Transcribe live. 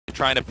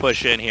trying to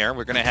push in here.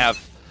 We're going to have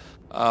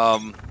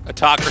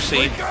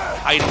AUTOCRACY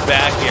hiding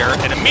back here,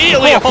 and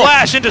immediately a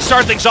flash in to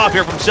start things off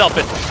here from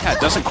Sylvan. Yeah,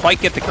 it doesn't quite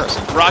get the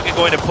cursing. Rocket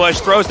going to push,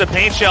 throws the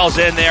paint shells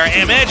in there,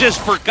 and manages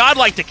for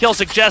GODLIKE to kill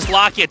Suggest.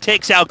 Lakia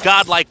takes out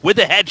GODLIKE with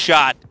a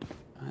headshot.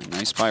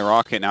 Nice by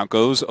Rocket, now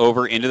goes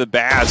over into the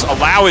Baz.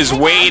 Allow is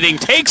waiting,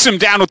 takes him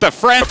down with the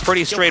friend. A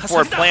pretty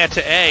straightforward plant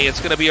to A. It's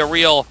going to be a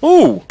real...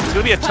 Ooh! It's going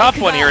to be a tough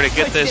one here to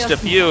get this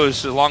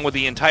defused along with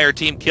the entire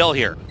team kill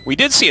here. We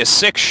did see a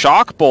sick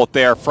shock bolt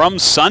there from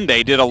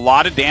Sunday. Did a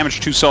lot of damage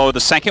to Solo. The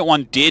second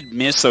one did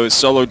miss, though.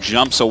 Solo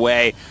jumps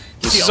away.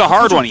 This is a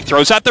hard one. He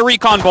throws out the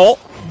recon bolt.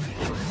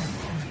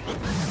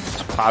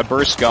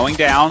 Cloudburst going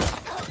down.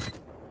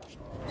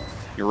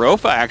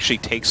 EUROPHA actually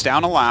takes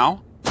down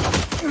Allow.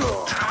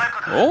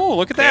 Oh,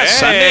 look at that.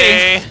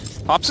 Hey.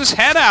 Sunday pops his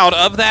head out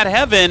of that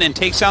heaven and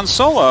takes down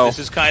Solo. This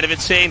is kind of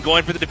insane.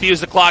 Going for the defuse.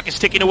 The clock is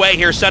ticking away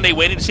here. Sunday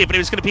waiting to see if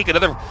anyone's going to peek.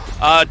 Another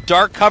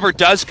dark cover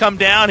does come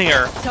down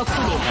here.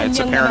 It's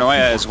a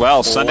paranoia as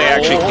well. Sunday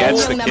actually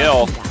gets the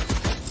kill.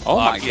 Oh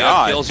my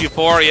god. Kills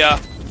Euphoria.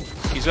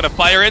 He's going to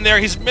fire in there.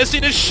 He's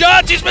missing his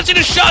shots. He's missing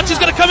his shots. He's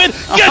going to come in.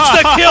 Gets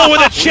the kill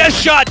with a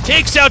chest shot.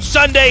 Takes out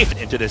Sunday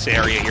into this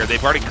area here.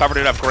 They've already covered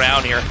enough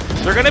ground here.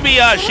 They're going to be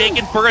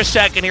shaken for a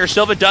second here.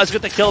 Sylvan does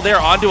get the kill there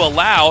onto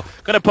Allow.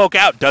 Going to poke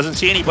out. Doesn't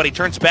see anybody.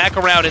 Turns back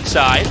around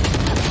inside.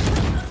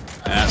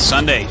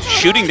 Sunday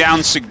shooting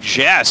down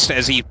Suggest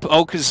as he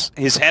pokes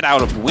his head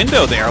out of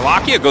window there.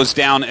 Lakia goes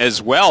down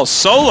as well.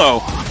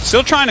 Solo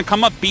still trying to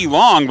come up B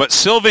long, but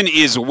Sylvan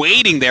is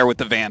waiting there with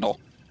the Vandal.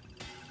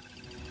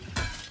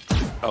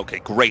 Okay,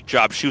 great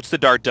job. Shoots the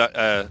dart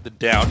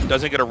down.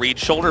 Doesn't get a read.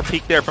 Shoulder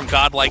peek there from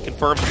GODLIKE.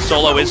 Confirms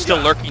Solo is still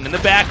lurking in the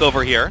back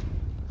over here.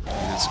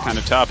 It's kind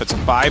of tough. It's a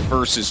 5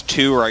 versus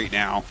 2 right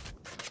now.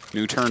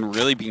 NUTURN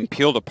really being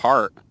peeled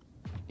apart.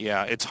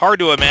 Yeah, it's hard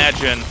to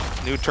imagine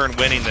NUTURN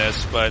winning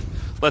this, but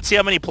let's see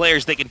how many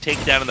players they can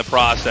take down in the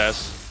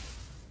process.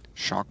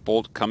 Shock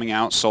bolt coming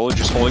out. Solo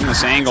just holding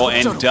this angle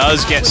and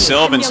does get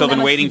Sylvan.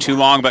 Sylvan waiting too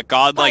long, but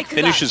GODLIKE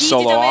finishes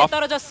Solo off.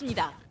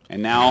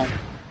 And now...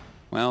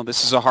 well,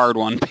 this is a hard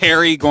one.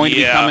 Peri going to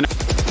be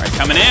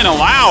coming in.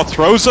 Allow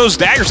throws those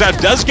daggers out.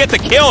 Does get the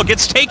kill.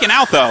 Gets taken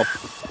out, though.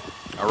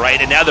 All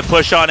right, and now the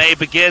push on A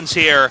begins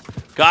here.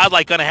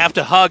 GODLIKE going to have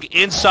to hug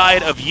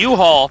inside of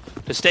U-Haul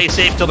to stay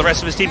safe until the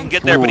rest of his team can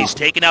get there, but he's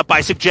taken out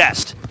by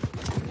Suggest.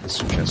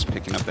 Suggest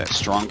picking up that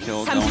strong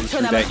kill, going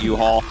through that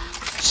U-Haul.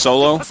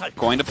 Solo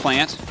going to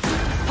plant.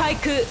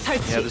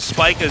 Yeah, the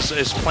spike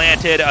is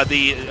planted.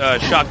 The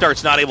shock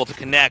dart's not able to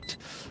connect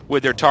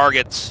with their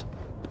targets.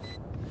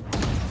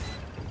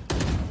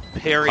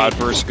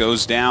 Cloudburst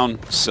goes down.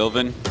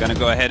 Sylvan gonna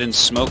go ahead and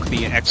smoke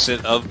the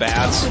exit of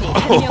Baz.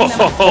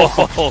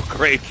 Oh,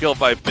 great kill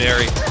by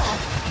Peri.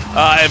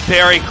 And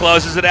Peri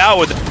closes it out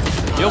with...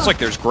 feels like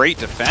there's great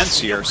defense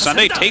here.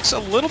 Sunday takes a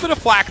little bit of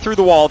flak through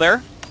the wall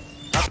there.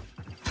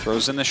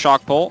 Throws in the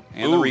shock bolt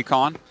and the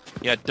recon.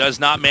 Yeah, does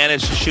not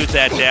manage to shoot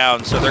that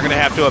down, so they're gonna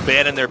have to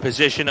abandon their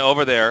position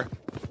over there.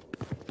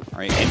 All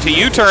right, into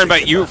U-turn,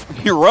 but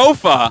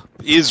EUROPHA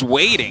is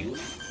waiting.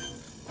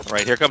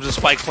 Right, here comes the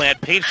spike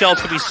plant. Paint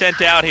shells can be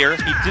sent out here.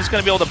 He's just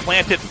going to be able to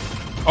plant it.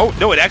 Oh,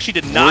 no, it actually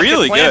did not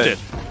get planted.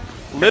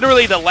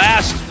 Literally the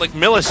last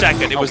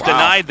millisecond, it was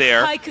denied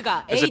there.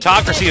 As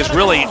AUTOCRACY is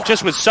really,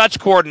 just with such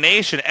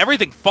coordination,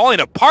 everything falling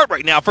apart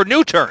right now for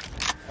NUTURN.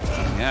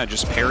 Yeah,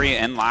 just Peri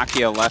and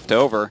Lakia left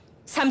over.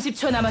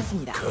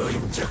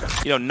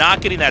 You know,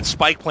 not getting that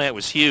spike plant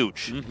was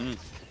huge.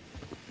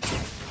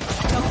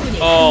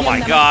 Oh my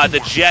god, the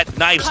JETT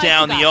knifes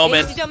down the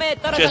Omen.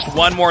 Just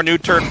one more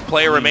NUTURN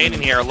player remaining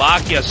here.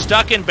 Lakia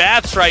stuck in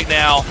baths right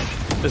now.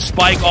 The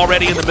spike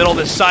already in the middle of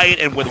the site,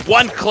 and with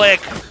one click...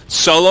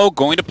 Solo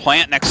going to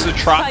plant next to the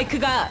truck.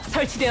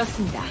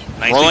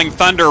 Rolling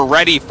Thunder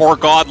ready for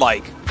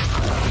GODLIKE.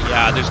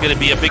 Yeah, there's going to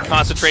be a big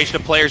concentration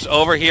of players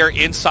over here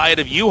inside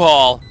of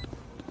U-Haul.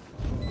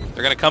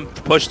 They're going to come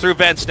push through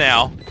vents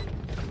now.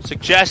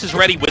 Suggest is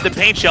ready with the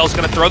paint shells.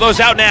 Going to throw those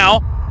out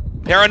now.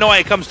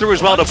 Paranoia comes through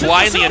as well to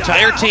blind the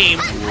entire team.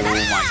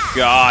 Oh my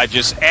god,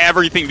 just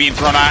everything being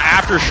thrown out.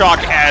 Aftershock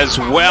as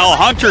well.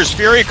 Hunter's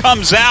Fury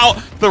comes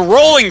out. The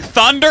Rolling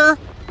Thunder.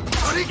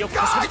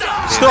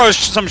 Throws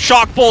some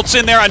shock bolts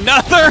in there.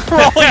 Another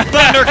Rolling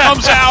Thunder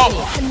comes out.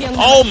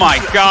 Oh my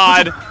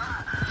god.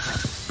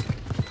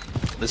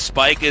 The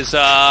spike is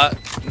not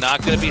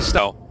going to be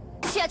slow.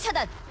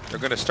 They're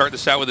going to start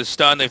this out with a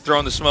stun. They've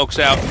thrown the smokes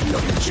out.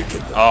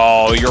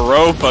 Oh,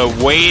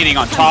 EUROPHA waiting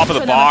on top of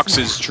the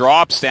boxes,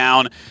 drops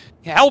down,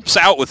 helps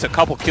out with a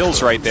couple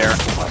kills right there.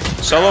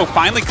 Solo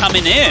finally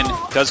coming in,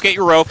 does get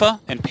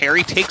EUROPHA, and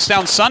Peri takes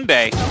down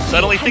Sunday.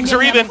 Suddenly things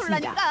are even.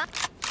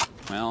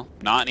 Well,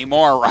 not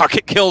anymore.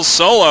 Rocket kills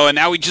Solo, and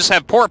now we just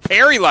have poor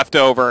Peri left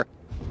over.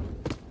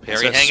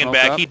 Peri hanging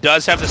back. He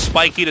does have the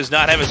spike. He does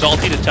not have his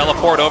ulti to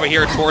teleport over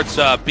here towards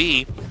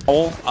B.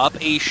 Pull up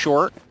a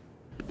short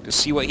to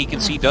see what he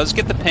can see. Does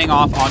get the ping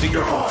off onto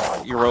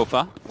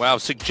EUROPHA. Wow,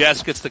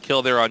 Suggest gets the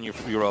kill there on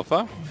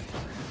EUROPHA.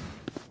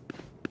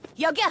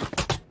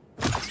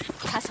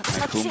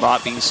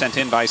 Kumbot being sent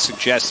in by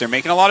Suggest. They're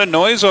making a lot of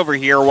noise over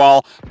here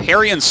while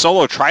peri and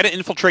Solo try to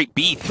infiltrate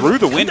B through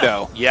the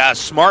window. Yeah,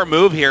 smart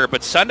move here,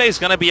 but Sunday's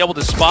going to be able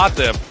to spot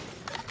them.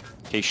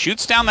 Okay,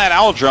 shoots down that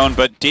owl drone,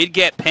 but did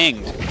get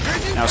pinged.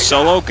 Now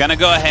Solo gonna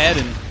go ahead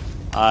and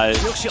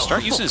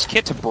start using his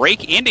kit to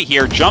break into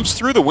here. Jumps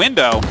through the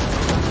window.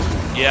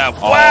 Yeah,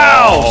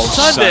 wow! Oh,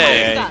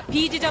 Sunday!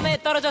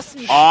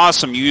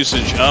 Awesome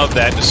usage of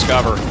that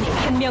Discover.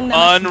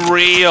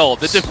 Unreal.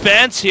 The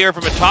defense here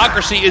from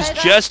AUTOCRACY is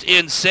just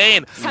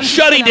insane.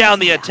 Shutting down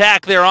the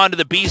attack there onto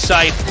the B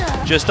site.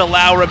 Just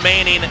allow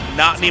remaining.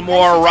 Not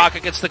anymore.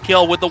 Rocket gets the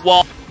kill with the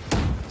wall.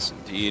 Yes,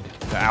 indeed.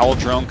 The owl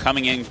drone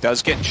coming in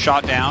does get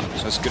shot down,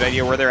 so it's a good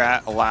idea where they're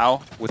at.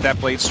 Allow with that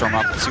blade storm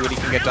up. Let's see what he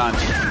can get done.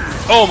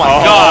 Oh my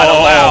god,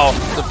 Allow.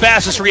 The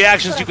fastest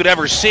reactions you could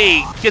ever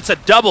see. Gets a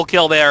double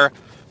kill there.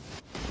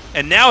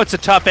 And now it's a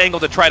tough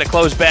angle to try to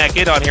close back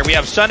in on here. We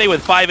have Sunday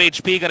with 5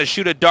 HP, going to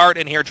shoot a dart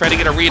in here, trying to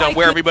get a read on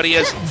where everybody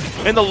is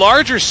in the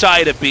larger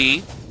side of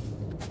B.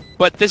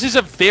 But this is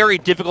a very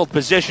difficult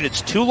position.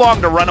 It's too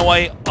long to run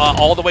away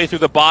all the way through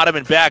the bottom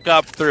and back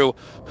up through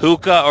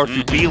hookah or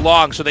through B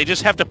long. So they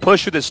just have to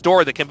push through this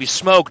door that can be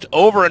smoked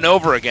over and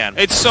over again.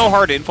 It's so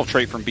hard to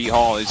infiltrate from B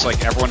hall. It's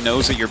like everyone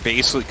knows that you're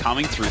basically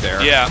coming through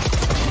there. Yeah.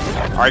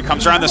 All right,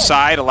 comes around the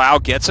side. Allow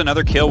gets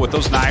another kill with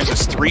those knives.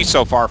 It's 3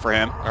 so far for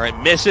him. All right,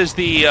 misses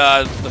the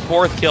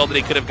 4th kill that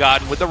he could have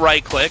gotten with the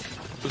right click.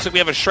 Looks like we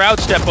have a Shroud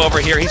Step over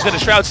here. He's going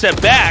to Shroud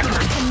Step back.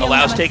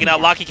 Allow's taking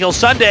out Lakia, kills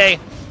Sunday.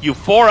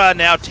 EUROPHA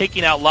now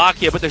taking out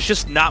Lakia, but there's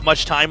just not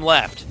much time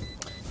left.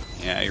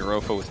 Yeah,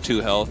 EUROPHA with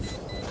 2 health.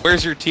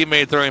 Where's your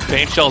teammate throwing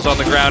paint shells on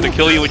the ground to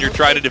kill you when you're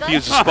trying to defuse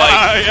a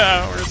spike?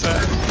 Yeah, where's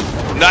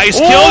that? Nice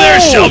kill there,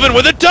 Sylvan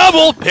with a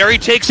double. peri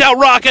takes out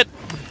Rocket.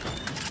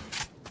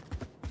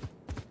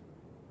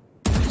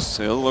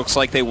 Still looks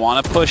like they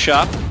want to push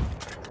up.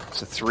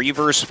 It's a 3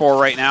 versus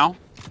 4 right now.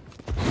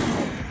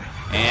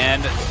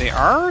 And they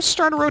are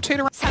starting to rotate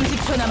around.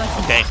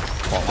 Okay,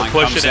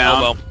 Push it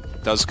down. Elbow.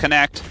 Does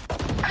connect.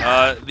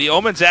 The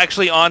Omen's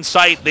actually on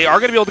site. They are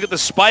going to be able to get the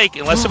spike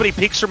unless somebody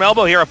peeks from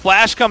elbow here. A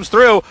flash comes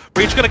through.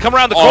 Breach going to come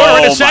around the corner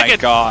in a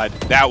second. Oh my god.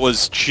 That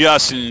was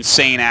just an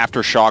insane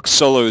aftershock.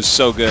 Solo is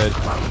so good.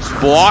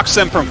 Blocks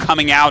them from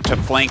coming out to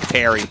flank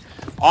peri.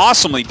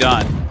 Awesomely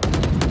done.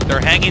 They're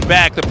hanging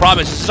back. The problem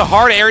is this is a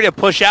hard area to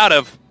push out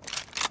of.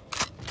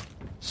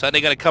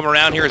 Sunday going to come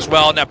around here as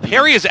well. Now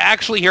peri is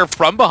actually here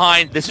from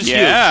behind. This is huge.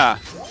 Yeah.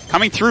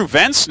 Coming through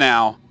vents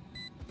now.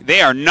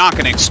 They are not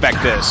going to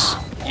expect this.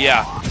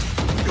 Yeah.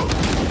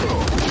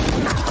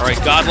 All right,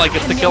 Godlike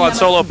gets the kill on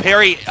Solo.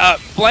 peri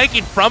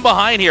flanking from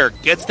behind here.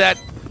 Gets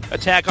that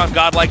attack on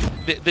Godlike.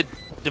 The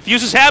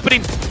defuse is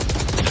happening.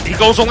 He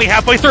goes only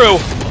halfway through.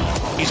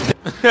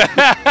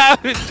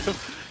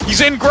 He's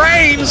in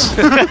grains!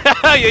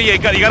 Yeah, you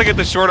got to get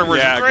the shorter version.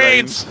 Yeah,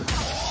 grains.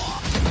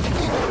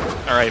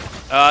 All right,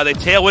 they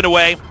tailwind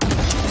away.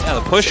 Yeah,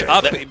 the push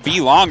up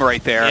B long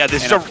right there. Yeah,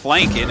 this is a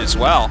flank in as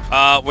well.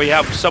 We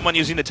have someone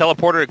using the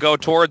teleporter to go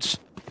towards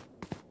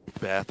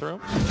bathroom.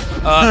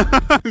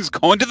 He's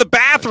going to the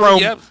bathroom.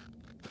 Yep.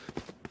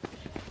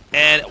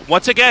 And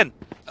once again,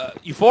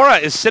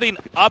 EUROPHA is sitting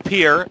up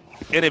here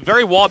in a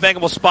very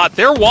wall-bangable spot.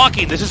 They're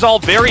walking. This is all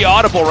very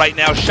audible right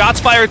now.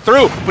 Shots fired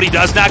through, but he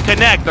does not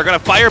connect. They're going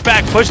to fire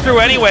back, push through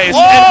anyways.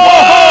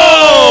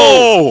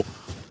 Whoa!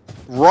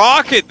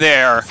 Rocket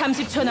there.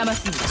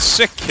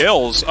 6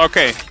 kills.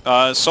 Okay,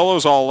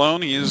 Solo's all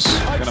alone. He is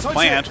going to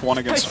plant 1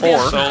 against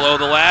 4. Solo,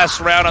 the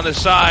last round on the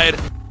side.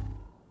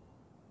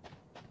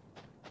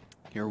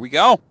 Here we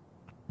go.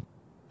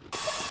 It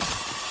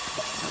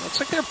looks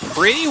like they're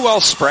pretty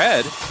well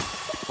spread.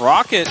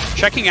 Rocket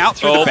checking out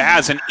through the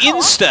Baz and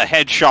insta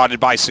headshotted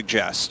by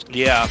Suggest.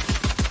 Yeah.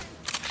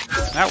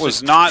 That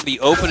was not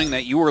the opening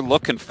that you were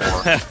looking for.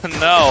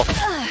 No.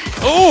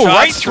 Oh,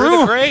 right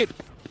through. Great.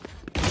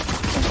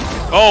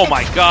 Oh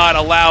my god,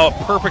 Allow a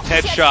perfect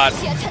headshot.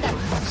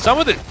 Some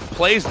of the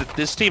plays that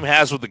this team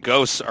has with the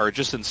ghosts are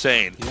just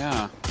insane.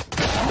 Yeah.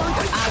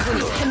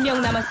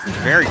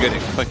 Very good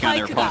at clicking on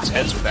their opponent's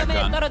heads with that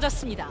gun.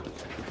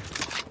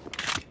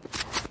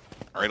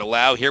 All right,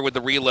 Allow here with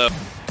the reload.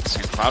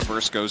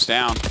 Cloudburst goes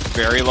down.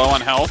 Very low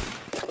on health.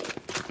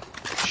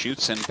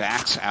 Shoots and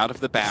backs out of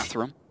the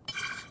bathroom.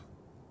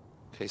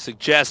 Okay,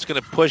 Suggest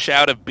going to push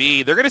out of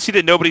B. They're going to see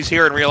that nobody's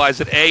here and realize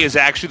that A is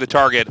actually the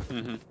target.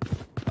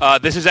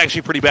 This is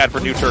actually pretty bad for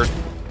NUTURN.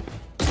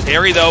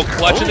 peri, though,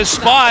 clutching the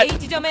spot.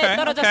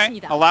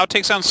 Okay. Allow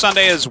takes on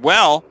Sunday as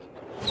well.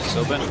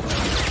 Sylvan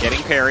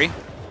getting peri.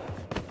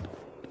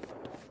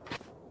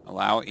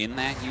 Allow in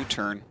that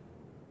U-turn.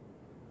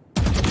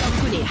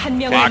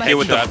 Lakia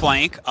with the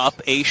flank,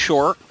 up A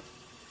short.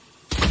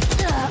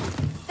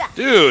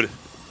 Dude.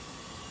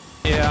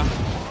 Yeah.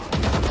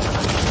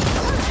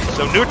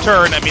 So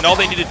NUTURN, I mean, all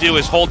they need to do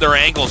is hold their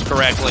angles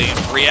correctly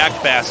and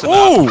react fast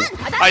enough. Ooh.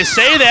 I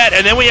say that,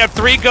 and then we have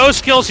 3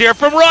 ghost kills here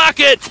from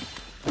Rocket.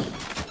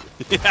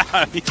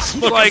 Yeah, he's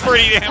looking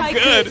pretty damn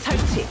good.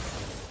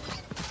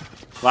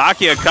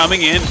 Lakia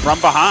coming in from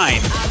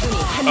behind.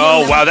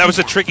 Oh, wow, that was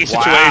a tricky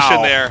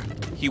situation there.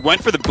 He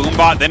went for the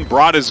boombot, then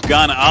brought his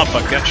gun up,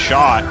 but got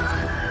shot.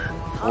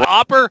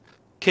 dapr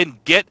can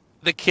get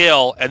the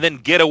kill and then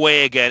get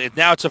away again.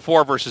 Now it's a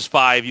 4 versus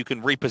 5. You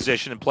can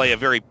reposition and play a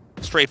very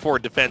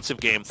straightforward defensive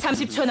game.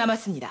 30초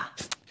남았습니다.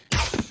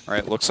 All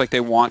right, looks like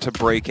they want to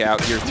break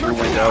out here through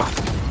window.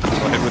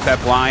 Go ahead with that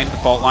blind,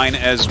 fault line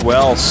as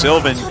well.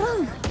 Sylvan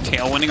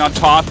tailwinding on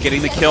top,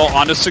 getting the kill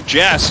onto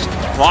Suggest.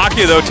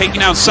 Lakia, though,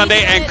 taking out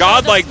Sunday and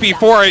Godlike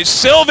before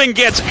Sylvan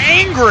gets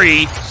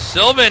angry.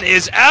 Sylvan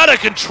is out of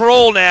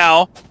control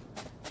now.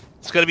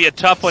 It's going to be a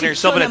tough one here.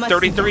 Sylvan at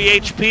 33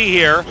 HP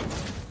here.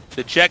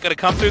 The Jett going to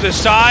come through the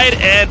side,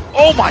 and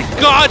oh my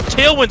god,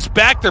 Tailwind's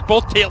back. They're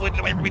both tailwinding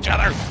away from each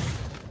other.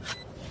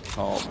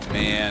 Oh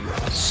man,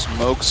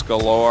 smokes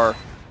galore.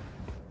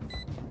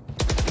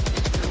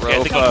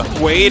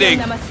 EUROPHA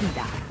waiting.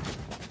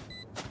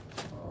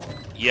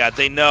 Yeah,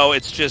 they know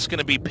it's just going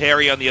to be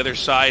Peri on the other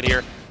side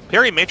here.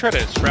 Peri may try to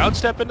shroud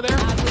step into there.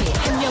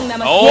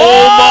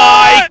 Oh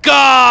my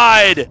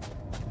god!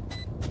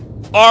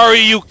 Are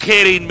you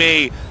kidding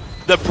me?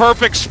 The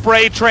perfect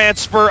spray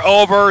transfer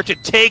over to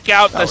take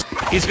out the...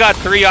 He's got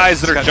 3 eyes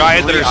that are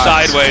giant that are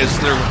sideways.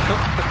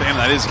 Damn,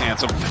 that is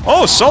handsome.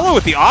 Oh, Solo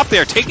with the op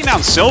there, taking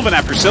down Sylvan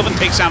after Sylvan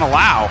takes down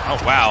Allow.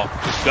 Oh, wow.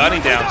 Just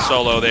gunning down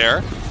Solo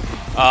there.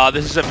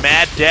 This is a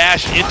mad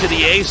dash into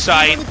the A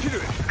site.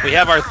 We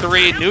have our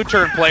 3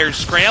 NUTURN players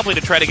scrambling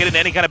to try to get in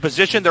any kind of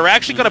position. They're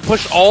actually going to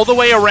push all the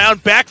way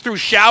around, back through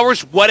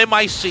showers. What am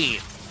I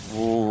seeing?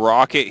 Ooh,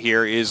 Rocket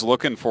here is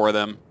looking for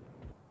them.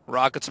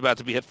 Rocket's about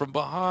to be hit from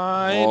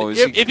behind. Oh,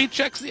 if he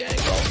checks the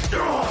angle.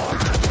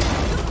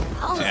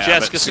 Yeah,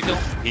 Jess gets the kill.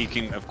 He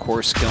can, of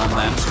course, kill him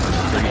then.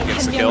 He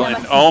gets the kill.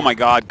 And, oh my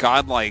god,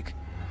 Godlike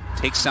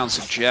takes down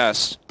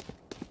Suggest.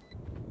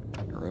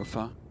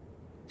 EUROPHA.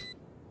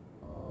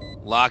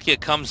 Lakia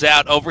comes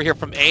out over here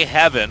from A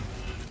Heaven.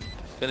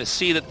 Gonna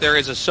see that there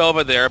is a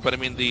Sova there, but I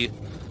mean the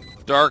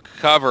dark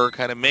cover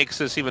kind of makes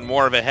this even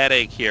more of a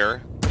headache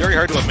here. Very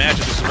hard to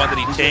imagine this is one that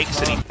he takes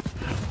and he...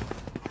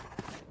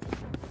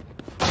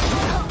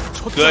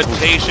 Good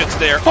patience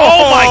there.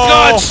 Oh my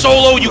god,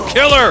 Solo, you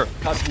killer!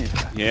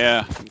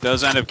 Yeah,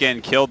 does end up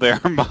getting killed there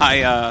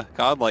by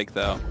Godlike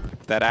though.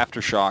 That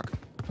aftershock.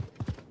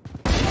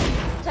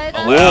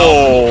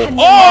 Whoa!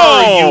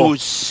 Are you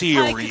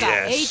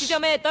serious?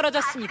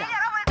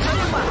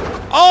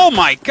 Oh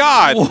my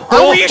god!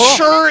 Are we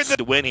sure that...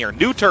 To win here.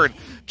 NUTURN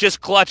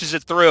just clutches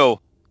it through.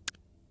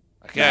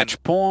 Again.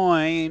 Match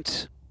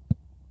point.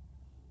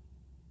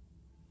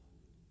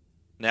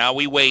 Now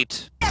we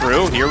wait.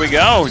 Through. Here we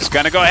go. He's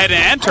gonna go ahead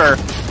and enter.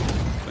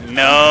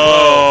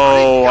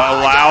 No!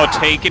 Allow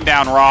taking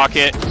down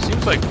Rocket.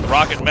 Seems like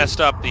Rocket messed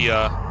up the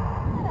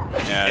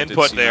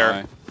input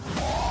there.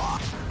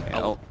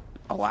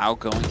 Allow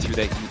going through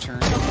that U-turn.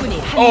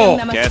 Oh!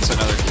 Gets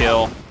another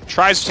kill.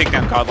 Tries to take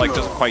down Godlike,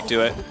 doesn't quite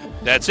do it.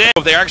 That's it.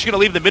 They're actually going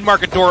to leave the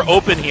mid-market door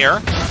open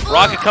here.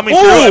 Rocket coming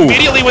through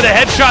immediately with a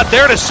headshot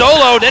there to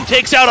Solo, then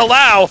takes out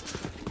Allow.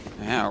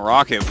 Yeah,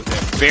 Rocket with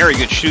a very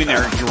good shooting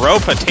there.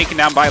 EUROPHA taken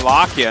down by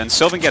Lakia, and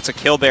Sylvan gets a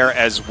kill there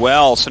as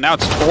well. So now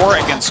it's 4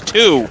 against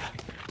 2.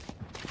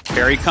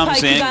 Peri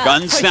comes in,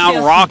 guns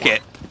down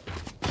Rocket.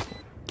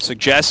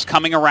 Suggest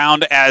coming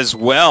around as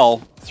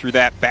well through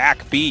that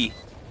back B.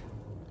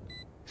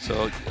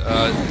 So,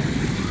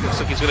 looks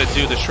like he's going to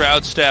do the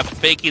shroud step,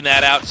 faking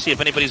that out, see if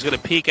anybody's going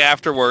to peek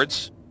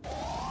afterwards.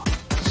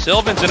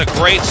 Sylvan's in a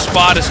great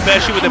spot,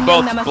 especially with them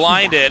both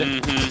blinded,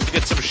 to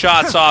get some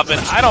shots off, and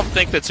I don't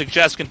think that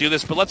Suggest can do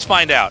this, but let's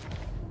find out.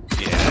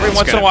 Yeah, every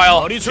once in a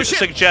while,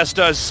 Suggest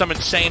does some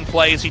insane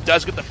plays. He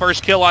does get the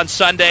first kill on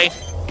Sunday.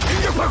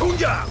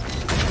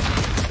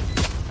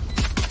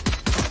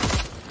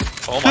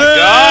 Oh my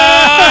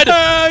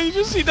god!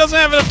 He doesn't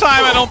have enough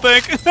time, I don't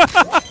think.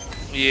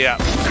 Yeah.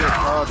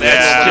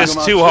 That's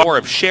just too hard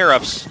of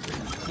sheriffs.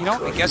 You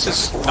know, I guess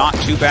it's not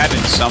too bad in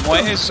some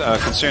ways,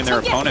 considering their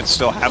opponents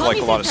still have like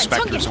a lot of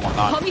specters and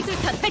whatnot.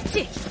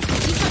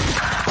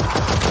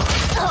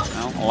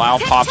 Well, Allow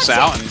pops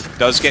out and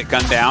does get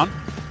gunned down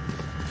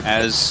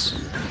as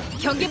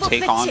they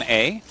take on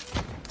A.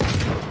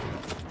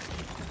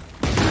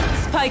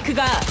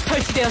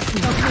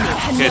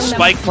 Okay,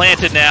 spike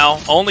planted now.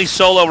 Only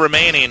Solo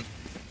remaining.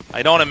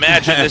 I don't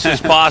imagine this is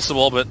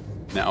possible, but...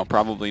 No,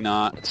 probably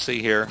not. Let's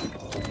see here.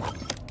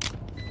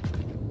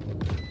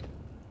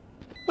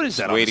 What is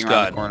that waiting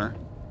around the corner?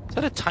 Is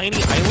that a tiny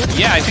island?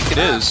 Yeah, I think it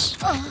is.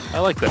 I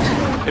like this.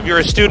 If you're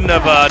a student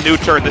of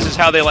NUTURN, this is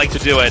how they like to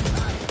do it.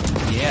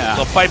 Yeah.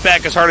 They'll fight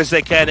back as hard as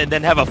they can and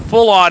then have a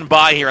full-on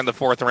buy here in the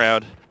 4th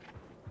round.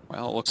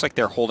 Well, it looks like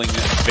they're holding it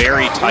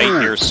very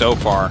tight here so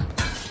far.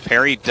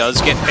 Peri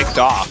does get picked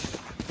off.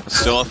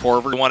 Still at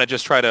forward. We want to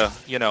just try to,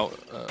 you know,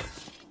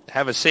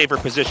 have a safer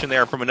position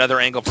there from another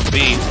angle from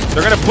B.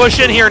 They're going to push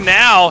in here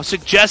now.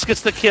 Suggest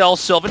gets the kill.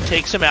 Sylvan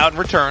takes him out in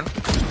return.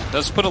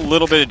 Does put a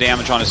little bit of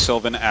damage on his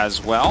Sylvan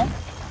as well.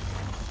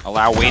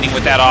 Allow waiting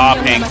with that off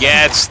and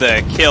gets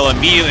the kill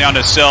immediately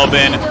onto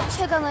Sylvan.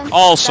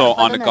 Also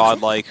onto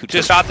Godlike, who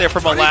just out there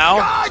from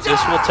Allow. This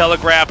will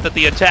telegraph that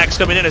the attack's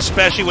coming in,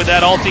 especially with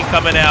that ulti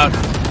coming out.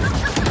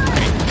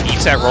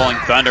 Eats that rolling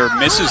thunder,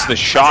 misses the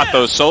shot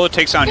though. Solo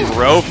takes on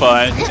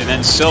EUROPHA, and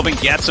then Sylvan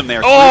gets him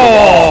there.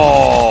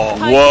 Oh!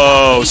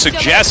 Whoa!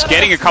 Suggests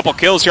getting a couple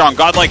kills here on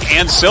Godlike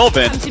and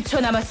Sylvan.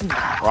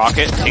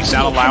 Rocket takes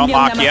down Allow and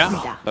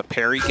Lakia, but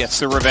Peri gets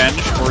the revenge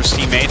for his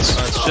teammates.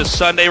 It's just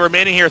Sunday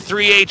remaining here.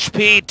 3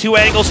 HP, 2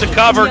 angles to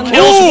cover.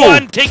 Kills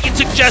one, taking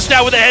Suggest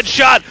out with a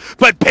headshot,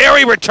 but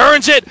Peri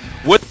returns it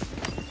with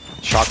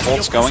shock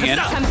bolts going in.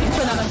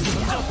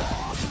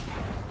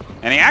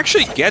 And he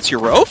actually gets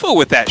EUROPHA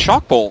with that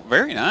shock bolt.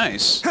 Very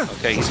nice.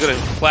 Okay, he's going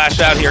to flash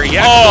out here. He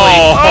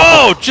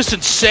actually, just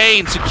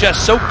insane.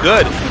 Suggest so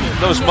good.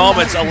 Those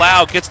moments.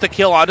 Allow gets the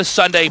kill on to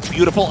Sunday.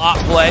 Beautiful op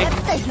play.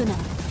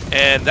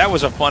 And that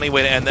was a funny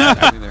way to end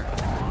that.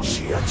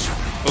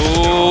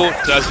 Ooh,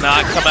 does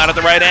not come out at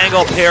the right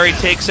angle. Peri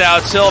takes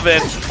out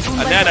Sylvan.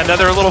 And then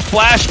another little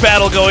flash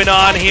battle going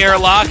on here.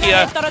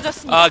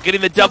 Lakia getting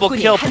the double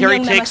kill.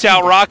 Peri takes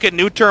out Rocket.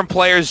 NUTURN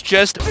players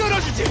just...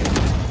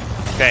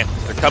 Okay,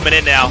 they're coming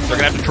in now. They're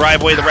going to have to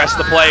drive away the rest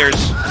of the players.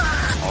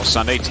 Oh,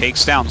 Sunday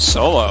takes down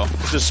Solo.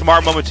 It's a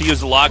smart moment to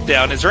use the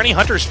lockdown. Is there any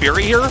Hunter's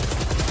Fury here?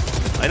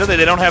 I know that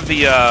they don't have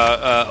the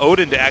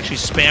Odin to actually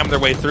spam their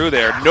way through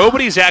there.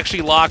 Nobody's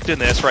actually locked in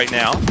this right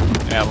now.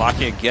 Yeah,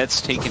 Lakia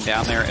gets taken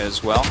down there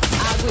as well.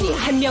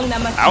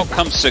 Out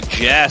comes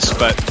Suggest,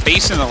 but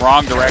facing the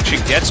wrong direction,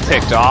 gets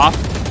picked off.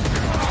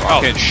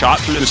 Rocket shot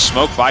through the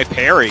smoke by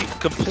Peri.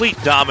 Complete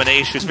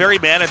domination. It's very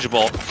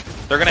manageable.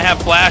 They're going to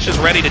have flashes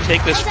ready to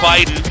take this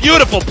fight.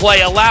 Beautiful play.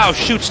 Allow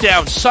shoots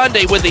down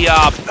Sunday with the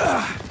op.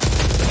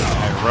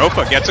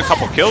 EUROPHA gets a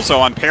couple kills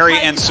though on Peri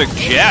and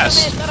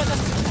Suggest.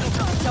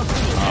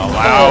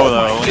 Allow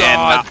though,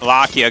 and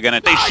Lakia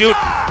gonna they shoot,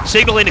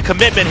 signaling a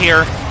commitment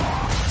here.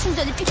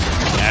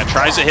 Yeah,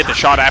 tries to hit the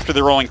shot after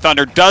the rolling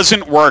thunder,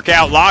 doesn't work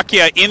out.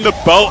 Lakia in the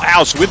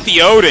boathouse with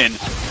the Odin.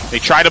 They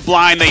try to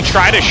blind, they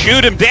try to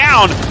shoot him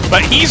down,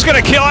 but he's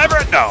gonna kill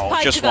Everett. No,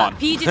 just one.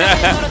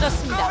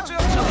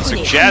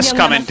 Suggest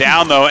coming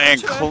down though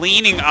and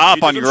cleaning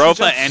up on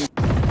EUROPHA,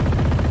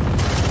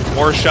 and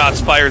more shots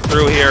fired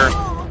through here.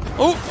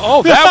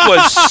 Oh, that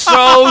was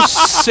so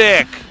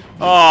sick.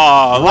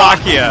 Oh,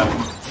 Lakia.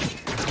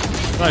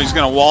 Thought he was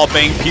gonna wall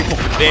bang people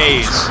for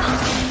days.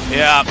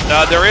 Yeah,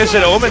 there is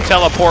an Omen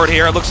teleport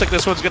here. It looks like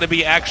this one's gonna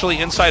be actually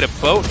inside a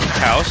boat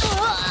house,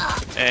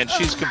 and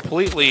she's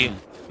completely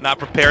not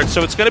prepared.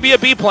 So it's gonna be a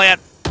B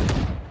plant.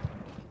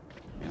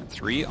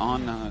 3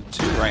 on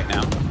 2 right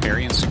now.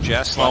 Peri and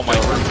Suggest. Oh my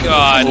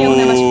god.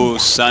 Ooh,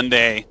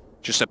 Sunday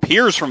just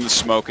appears from the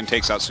smoke and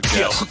takes out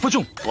Suggest.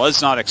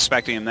 Was not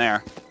expecting him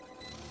there.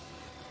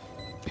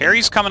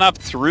 Peri's coming up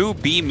through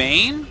B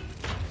main.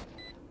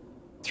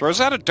 Throws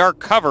out a dark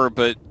cover,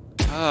 but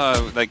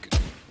like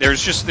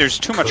there's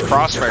too much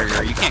crossfire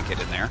here. You can't get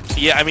in there.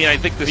 Yeah, I mean, I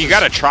think this you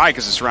gotta try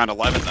because it's round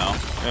 11 though.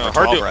 Yeah,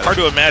 hard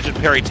to imagine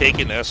Peri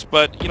taking this,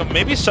 but you know,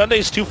 maybe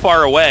Sunday's too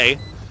far away.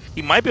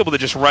 He might be able to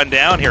just run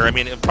down here. I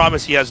mean, I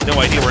promise he has no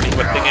idea where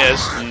anything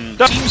is.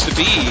 Seems to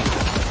be.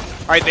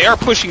 All right, they are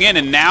pushing in,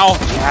 and now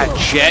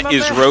Jett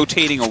is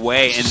rotating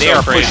away, and they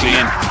are pushing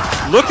in.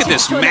 Look at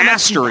this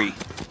mastery.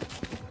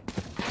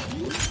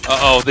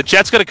 Uh-oh, the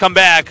Jett's going to come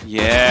back.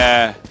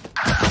 Yeah.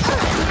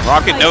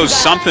 Rocket knows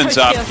something's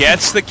up.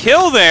 Gets the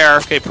kill there.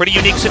 Okay, pretty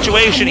unique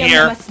situation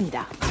here.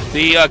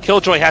 The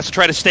Killjoy has to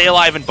try to stay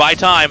alive and buy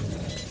time.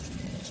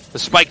 The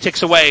spike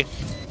ticks away.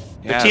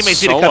 The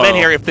teammates need to come in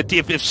here.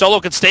 If Solo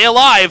can stay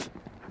alive,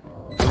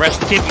 the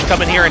rest of the team can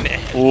come in here and it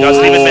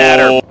doesn't even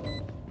matter.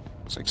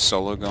 Looks like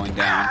Solo going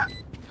down.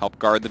 Help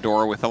guard the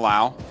door with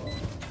Allow.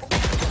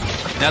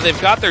 Now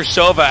they've got their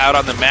Sova out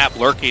on the map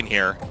lurking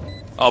here.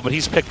 Oh, but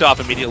he's picked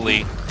off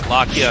immediately.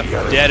 Lakia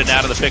dead and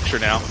out of the picture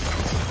now.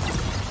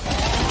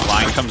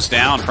 Line comes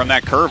down from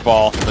that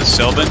curveball. The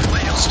Sylvan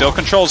still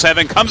controls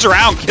Heaven, comes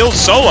around, kills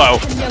Solo.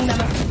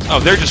 Oh,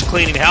 they're just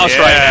cleaning house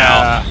right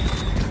now.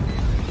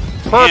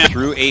 Perfect.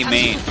 Through A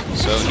main.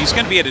 So he's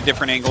going to be at a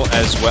different angle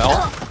as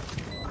well.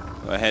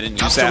 Go ahead and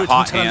use that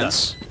hot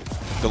hands.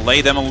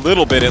 Delay them a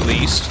little bit at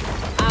least.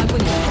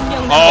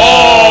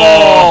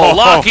 Oh,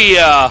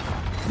 Lakia!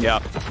 Yeah,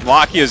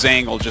 Lakia's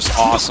angle just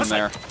awesome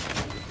there.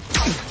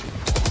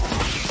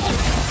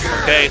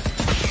 Okay.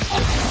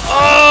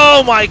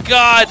 Oh my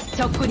god!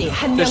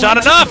 There's not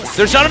enough!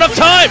 There's not enough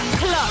time!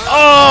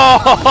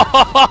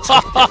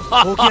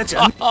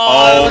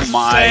 Oh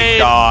my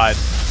god.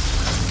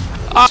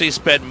 He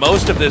spent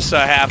most of this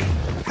half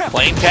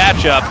playing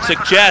catch-up.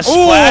 Suggest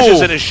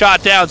splashes and is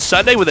shot down.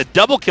 Sunday with a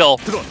double kill.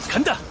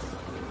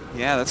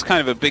 Yeah, that's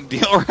kind of a big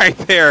deal right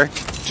there.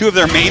 2 of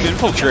their main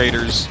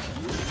infiltrators.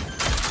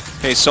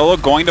 Okay, Solo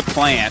going to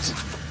plant.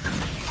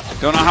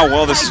 Don't know how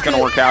well this is going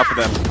to work out for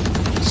them.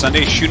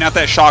 Sunday shooting out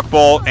that shock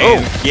bolt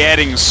and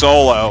getting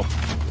Solo.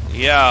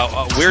 Yeah,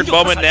 a weird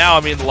moment now. I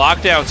mean,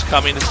 lockdown's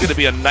coming. It's going to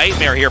be a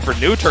nightmare here for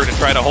NUTURN to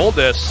try to hold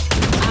this.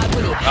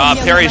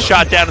 Peri's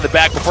shot down in the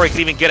back before he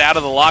can even get out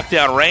of the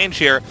lockdown range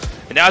here.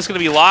 And now it's going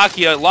to be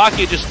Lakia.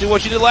 Lakia, just do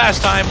what you did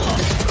last time.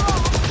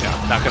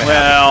 Yeah, not going to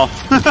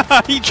happen.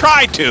 Well, he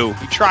tried to.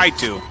 He tried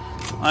to.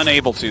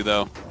 Unable to,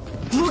 though.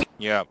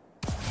 Yeah.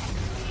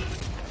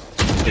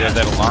 You have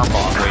that alarm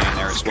bomb waiting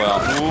there as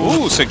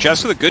well. Ooh,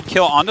 suggests with a good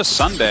kill onto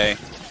Sunday.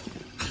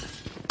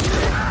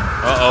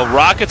 Uh-oh,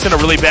 Rocket's in a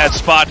really bad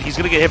spot. He's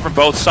going to get hit from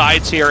both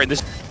sides here. And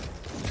this.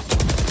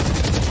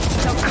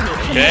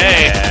 Okay.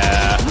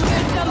 Yeah.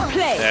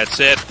 That's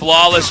it.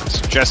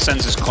 Flawless. Just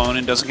sends his clone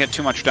and doesn't get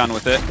too much done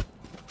with it.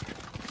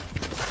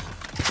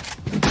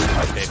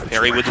 Okay,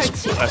 Peri with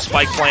the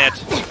spike plant.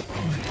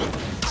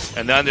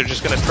 And then they're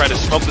just going to try to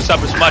smoke this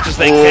up as much as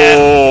they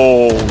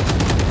can.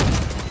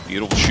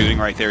 Beautiful shooting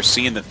right there.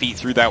 Seeing the feet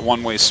through that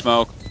one-way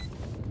smoke.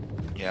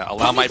 Yeah,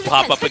 Allow might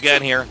pop up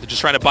again here. They're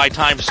just trying to buy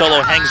time.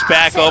 Solo hangs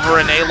back over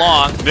in A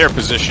long. Their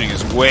positioning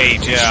is way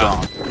too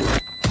strong.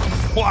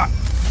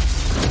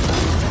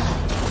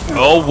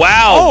 Oh,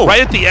 wow. Oh.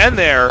 Right at the end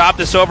there. Pop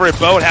this over at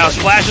Boathouse.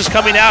 Flash is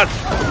coming out.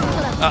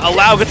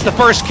 Allow gets the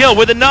first kill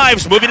with the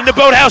knives. Moving into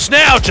Boathouse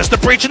now. Just a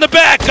breach in the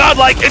back.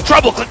 Godlike in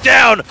trouble. Click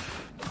down.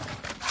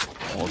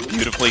 Oh,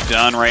 beautifully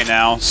done right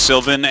now.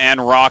 Sylvan and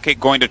Rocket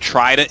going to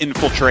try to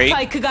infiltrate.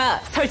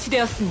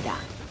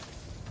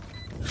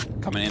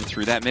 Coming in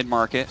through that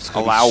mid-market.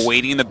 Allow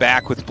waiting in the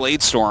back with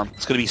Blade Storm.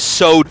 It's going to be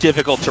so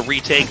difficult to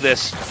retake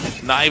this.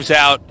 Knives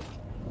out.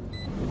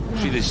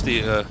 See this,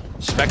 the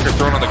Spectre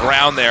thrown on the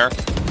ground there.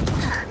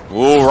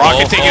 Ooh,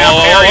 Rocket taking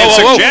out Peri and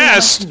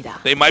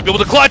Suggest. They might be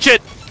able to clutch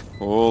it.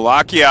 Ooh,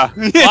 Lakia.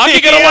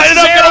 Lakia gonna light it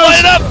up, gonna light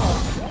it up!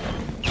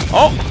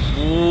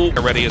 Oh!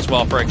 They're ready as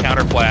well for a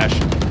counter flash.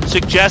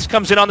 Suggest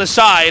comes in on the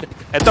side,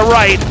 at the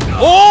right.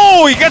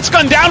 Oh, he gets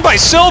gunned down by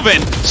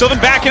Sylvan. Sylvan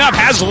backing up,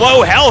 has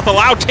low health.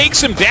 Allow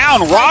takes him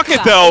down.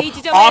 Rocket, though,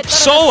 off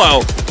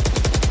solo.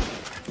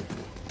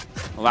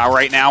 Allow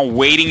right now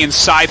waiting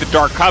inside the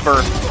dark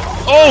cover.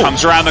 Oh!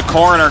 Comes around the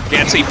corner,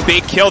 gets a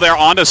big kill there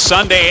onto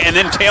Sunday, and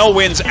then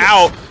Tailwind's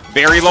out.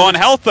 Very low in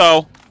health,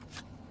 though.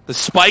 The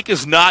spike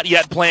is not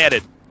yet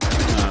planted.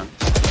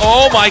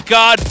 Oh my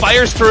god,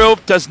 fires through,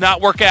 does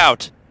not work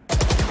out.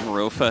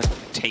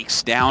 EUROPHA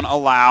takes down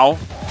Allow.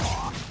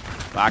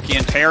 Lakia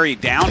and Peri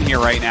down here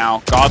right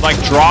now.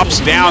 Godlike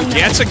drops down,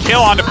 gets a kill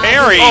onto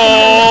Peri.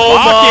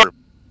 Oh,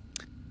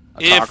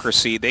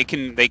 AUTOCRACY,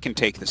 they can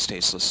take this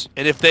tasteless.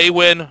 And if they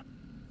win,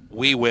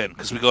 we win,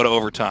 because we go to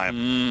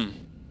overtime.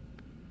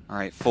 All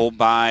right, full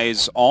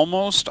buys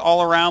almost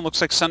all around. Looks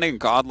like Sunday and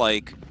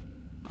Godlike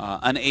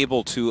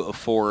unable to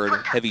afford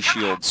heavy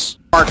shields.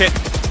 Market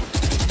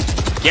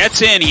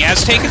gets in. He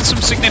has taken some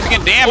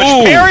significant damage.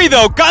 Ooh. Peri,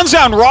 though, guns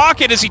down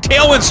Rocket as he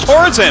tailwinds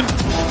towards him.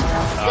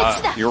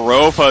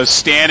 EUROPHA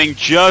standing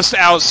just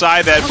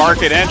outside that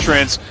market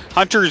entrance.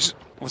 Hunter's...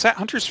 Was that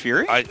Hunter's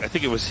Fury? I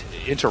think it was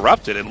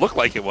interrupted. It looked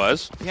like it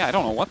was. Yeah, I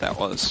don't know what that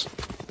was.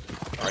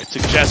 All right,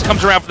 Suggest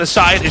comes around from the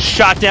side, is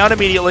shot down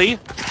immediately.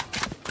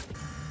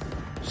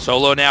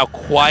 Solo now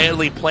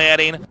quietly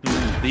planning.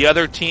 The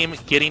other team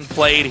getting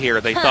played here.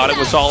 They thought it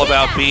was all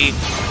about B,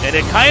 and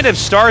it kind of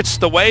starts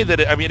the way that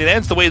it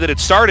ends the way that it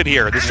started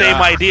here. The same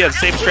idea, the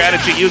same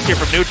strategy used here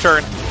from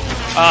NUTURN.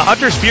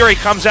 Hunter's Fury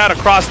comes out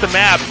across the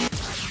map,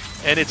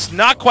 and it's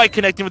not quite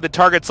connecting with the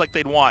targets like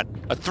they'd want.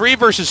 A 3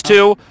 versus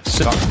 2.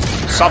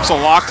 Subs a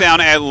lockdown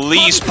at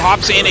least,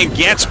 pops in and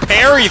gets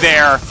Peri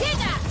there.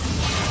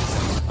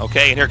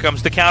 Okay, and here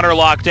comes the counter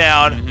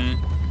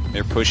lockdown.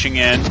 They're pushing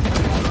in.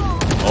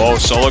 Oh,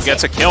 Solo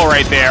gets a kill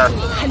right there.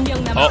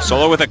 Oh,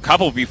 Solo with a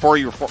couple before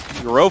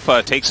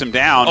EUROPHA takes him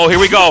down. Oh, here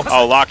we go.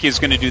 Oh, Lakia's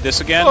going to do this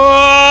again.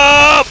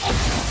 Oh!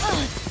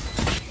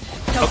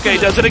 Okay,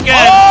 does it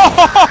again. Oh!